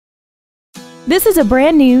This is a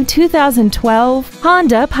brand new 2012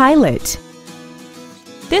 Honda Pilot.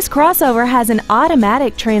 This crossover has an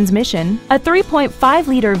automatic transmission, a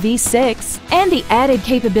 3.5-liter V6, and the added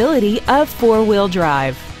capability of four-wheel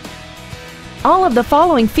drive. All of the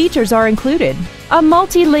following features are included: a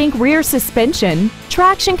multi-link rear suspension,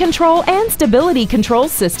 traction control and stability control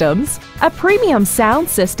systems, a premium sound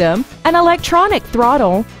system, an electronic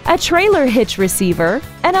throttle, a trailer hitch receiver,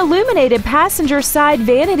 an illuminated passenger side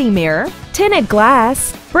vanity mirror, tinted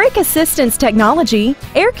glass, brake assistance technology,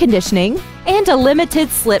 air conditioning, and a limited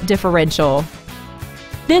slip differential.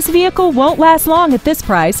 This vehicle won't last long at this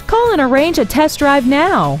price. Call and arrange a test drive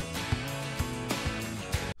now.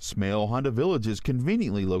 Smail Honda Village is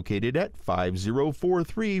conveniently located at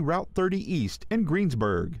 5043 Route 30 East in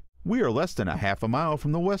Greensburg. We are less than a half a mile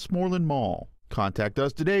from the Westmoreland Mall. Contact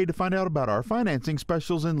us today to find out about our financing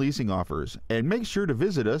specials and leasing offers, and make sure to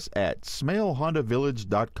visit us at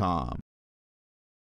SmailHondaVillage.com.